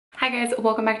Hi guys,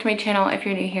 welcome back to my channel. If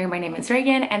you're new here, my name is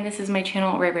Reagan and this is my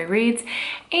channel Rea Rea Reads,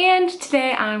 and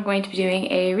today I'm going to be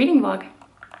doing a reading vlog.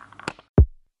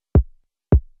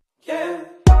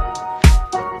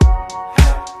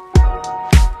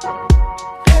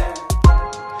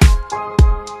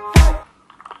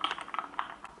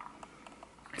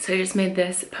 So I just made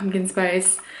this pumpkin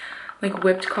spice like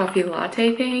whipped coffee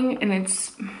latte thing and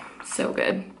it's so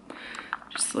good.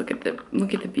 Just look at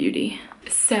the beauty.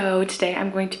 So today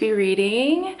I'm going to be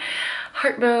reading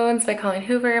Heartbones by Colleen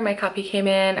Hoover. My copy came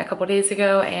in a couple days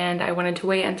ago and I wanted to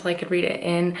wait until I could read it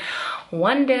in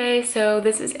one day. So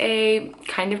this is a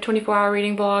kind of 24-hour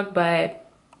reading vlog, but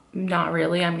not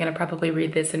really. I'm gonna probably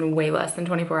read this in way less than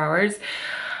 24 hours.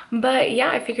 But yeah,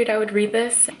 I figured I would read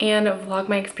this and vlog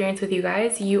my experience with you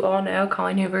guys. You all know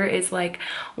Colleen Hoover is like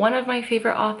one of my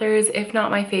favorite authors, if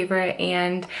not my favorite,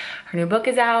 and her new book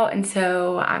is out, and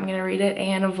so I'm gonna read it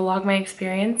and vlog my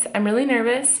experience. I'm really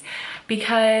nervous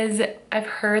because I've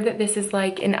heard that this is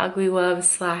like an ugly love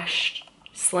slash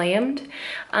slammed,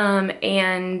 an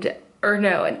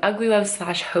ugly love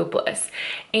slash hopeless,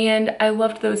 and I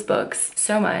loved those books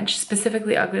so much,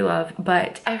 specifically Ugly Love,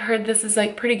 but I've heard this is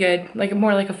like pretty good, like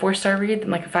more like a 4-star read than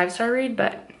like a 5-star read,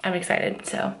 but I'm excited,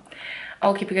 so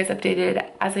I'll keep you guys updated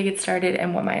as I get started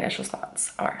and what my initial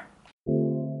thoughts are.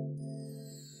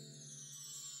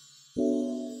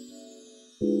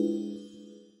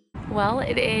 Well,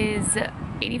 it is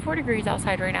 84 degrees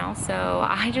outside right now, so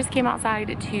I just came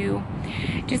outside to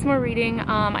do some more reading.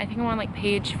 I think I'm on like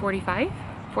page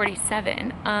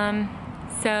 47.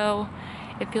 So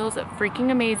it feels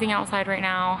freaking amazing outside right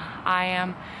now. I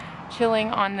am chilling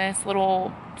on this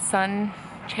little sun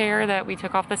chair that we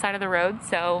took off the side of the road,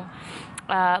 so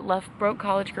love broke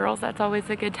college girls, that's always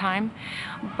a good time.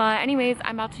 But anyways,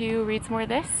 I'm about to read some more of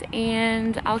this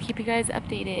and I'll keep you guys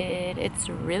updated. It's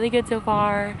really good so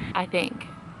far, I think.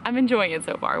 I'm enjoying it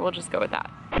so far, we'll just go with that.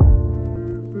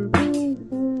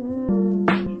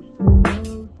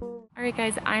 Alright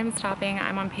guys, I'm stopping.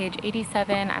 I'm on page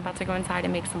 87. I'm about to go inside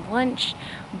and make some lunch,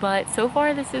 but so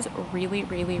far this is really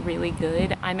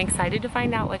good. I'm excited to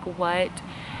find out like what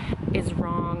is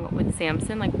wrong with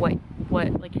Samson, like what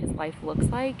like his life looks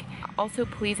like. Also,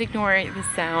 please ignore the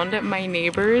sound. My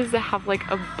neighbors have like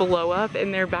a blow up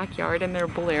in their backyard and they're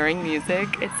blaring music.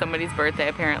 It's somebody's birthday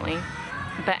apparently.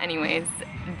 But anyways,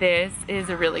 this is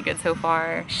really good so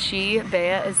far.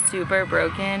 Bea is super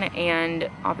broken and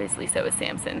obviously so is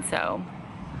Samson. So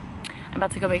I'm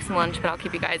about to go make some lunch, but I'll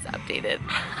keep you guys updated.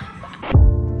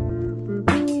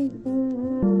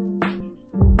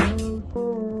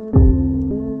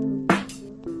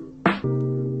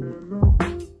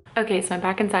 Okay, so I'm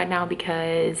back inside now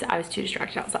because I was too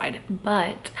distracted outside,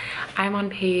 but I'm on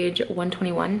page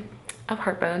 121 of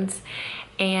Heartbones,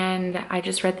 and I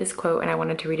just read this quote and I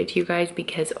wanted to read it to you guys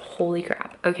because holy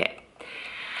crap. Okay,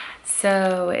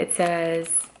 so it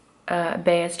says,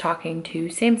 Bea is talking to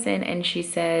Samson and she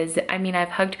says, I mean, I've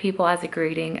hugged people as a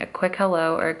greeting, a quick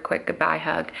hello or a quick goodbye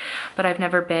hug, but I've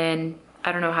never been,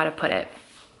 I don't know how to put it,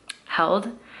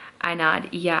 held? I nod,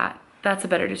 yeah. That's a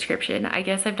better description. I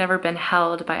guess I've never been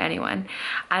held by anyone.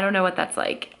 I don't know what that's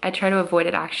like. I try to avoid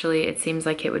it actually. It seems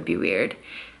like it would be weird.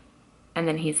 And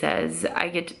then he says, I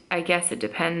guess it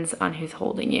depends on who's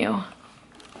holding you.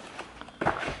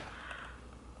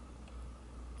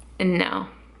 No.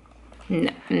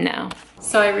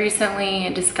 So I recently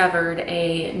discovered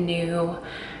a new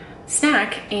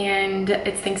snack and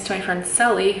it's thanks to my friend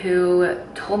Sully who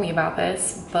told me about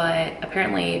this, but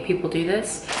apparently people do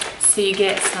this. So you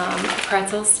get some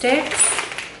pretzel sticks,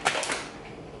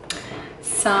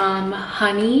 some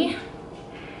honey,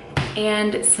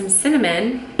 and some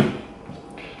cinnamon.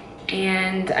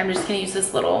 And I'm just gonna use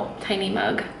this little tiny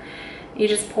mug. You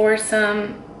just pour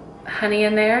some honey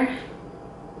in there.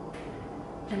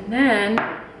 And then,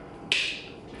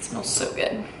 it smells so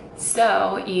good.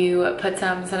 So you put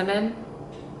some cinnamon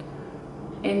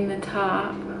in the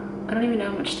top. I don't even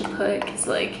know how much to put, cause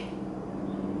like,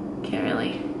 can't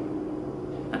really.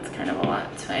 That's kind of a lot,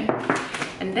 it's fine.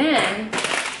 And then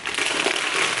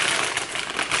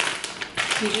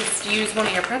you just use one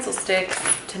of your pretzel sticks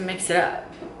to mix it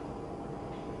up.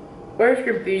 Or if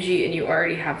you're bougie and you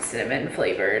already have cinnamon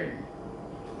flavored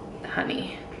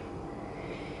honey.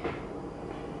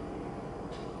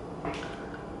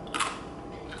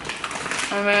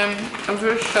 I mean, it's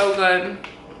just so good.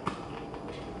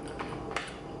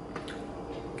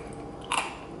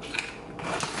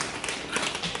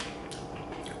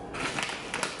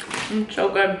 It's so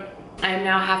good. I am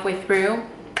now halfway through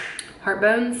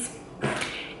Heartbones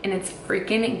and it's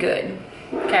freaking good.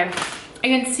 Okay, I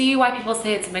can see why people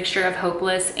say it's a mixture of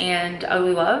hopeless and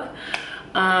ugly love,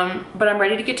 But I'm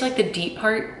ready to get to like the deep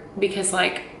part because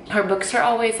like her books are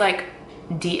always like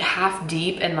half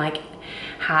deep and like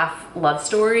half love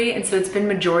story, and so it's been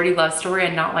majority love story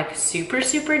and not like super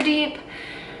deep.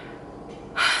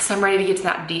 So I'm ready to get to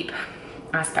that deep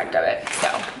aspect of it. So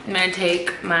I'm gonna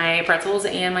take my pretzels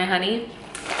and my honey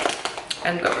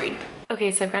and go read.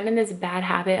 Okay, so I've gotten in this bad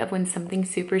habit of when something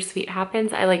super sweet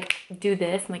happens, I like do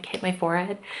this and like hit my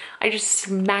forehead. I just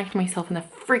smacked myself in the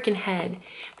freaking head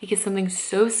because something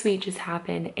so sweet just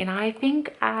happened, and I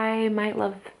think I might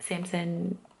love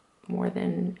Samson more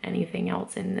than anything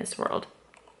else in this world.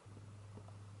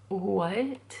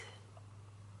 What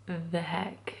the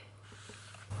heck?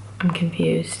 I'm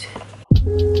confused.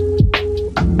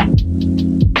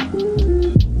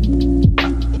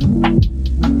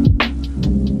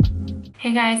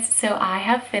 Hey guys, so I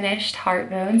have finished Heart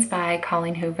Bones by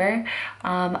Colleen Hoover.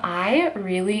 I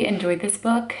really enjoyed this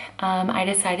book. I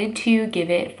decided to give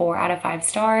it 4 out of 5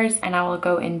 stars, and I will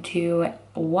go into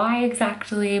why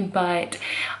exactly, but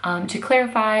to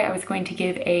clarify, I was going to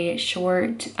give a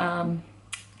short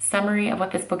summary of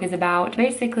what this book is about.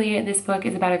 Basically, this book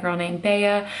is about a girl named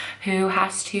Bea who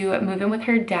has to move in with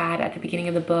her dad at the beginning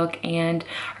of the book and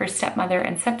her stepmother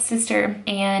and stepsister,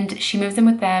 and she moves in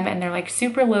with them and they're like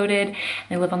super loaded and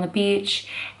they live on the beach,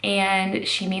 and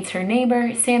she meets her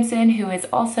neighbor Samson, who is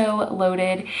also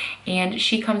loaded, and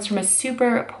she comes from a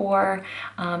super poor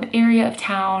area of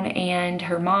town, and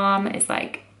her mom is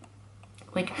like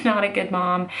not a good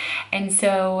mom, and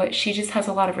so she just has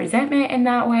a lot of resentment in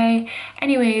that way.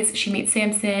 Anyways, she meets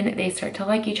Samson, they start to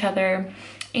like each other,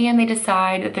 and they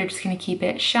decide that they're just going to keep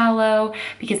it shallow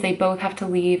because they both have to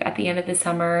leave at the end of the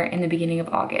summer and the beginning of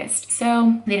August.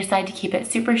 So they decide to keep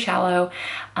it super shallow.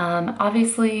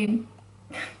 Obviously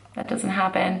that doesn't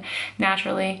happen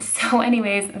naturally. So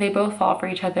anyways, they both fall for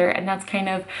each other, and that's kind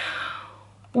of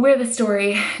where the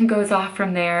story goes off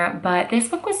from there. But this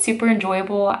book was super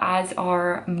enjoyable, as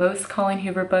are most Colleen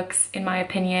Hoover books in my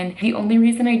opinion. The only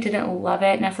reason I didn't love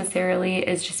it necessarily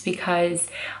is just because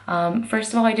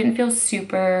first of all, I didn't feel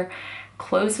super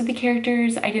close with the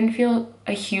characters. I didn't feel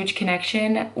a huge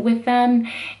connection with them,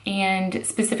 and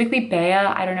specifically Bea,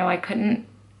 I don't know, I couldn't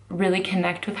really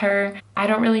connect with her. I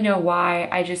don't really know why.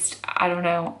 I don't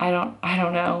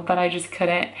know, but I just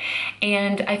couldn't.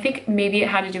 And I think maybe it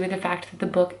had to do with the fact that the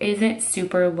book isn't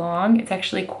super long. It's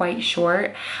actually quite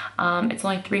short. It's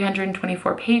only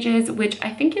 324 pages, which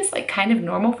I think is like kind of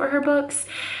normal for her books,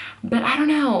 but I don't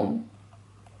know.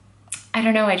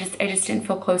 I just didn't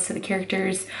feel close to the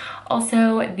characters.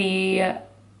 Also, the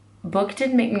book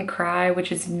didn't make me cry,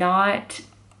 which is not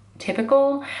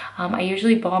typical. I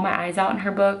usually bawl my eyes out in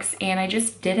her books, and I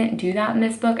just didn't do that in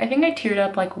this book. I think I teared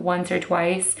up like once or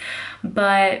twice,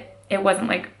 but it wasn't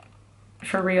like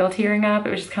for real tearing up. It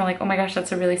was just kind of like, oh my gosh,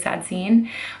 that's a really sad scene.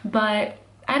 But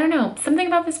I don't know, something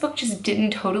about this book just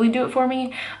didn't totally do it for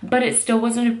me, but it still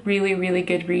was a really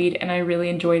good read, and I really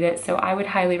enjoyed it, so I would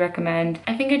highly recommend.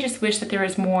 I think I just wish that there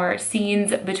was more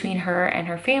scenes between her and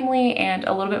her family and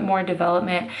a little bit more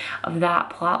development of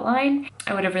that plot line.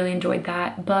 I would have really enjoyed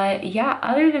that. But yeah,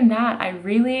 other than that, I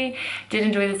really did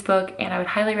enjoy this book, and I would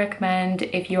highly recommend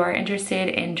if you are interested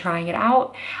in trying it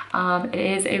out. It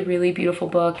is a really beautiful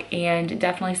book, and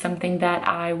definitely something that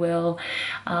I will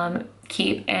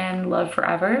keep and love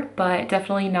forever, but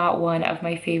definitely not one of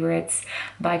my favorites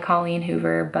by Colleen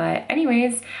Hoover. But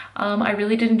anyways, I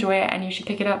really did enjoy it, and you should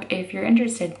pick it up if you're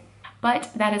interested. But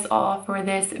that is all for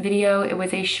this video. It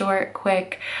was a short,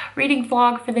 quick reading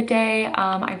vlog for the day.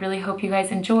 I really hope you guys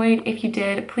enjoyed. If you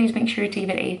did, please make sure to give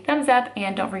it a thumbs up,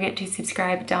 and don't forget to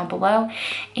subscribe down below,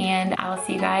 and I will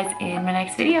see you guys in my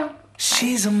next video. Bye.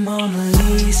 She's a Mona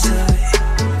Lisa.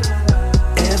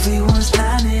 Everyone's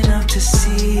lining up to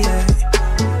see her.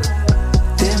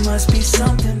 There must be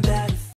something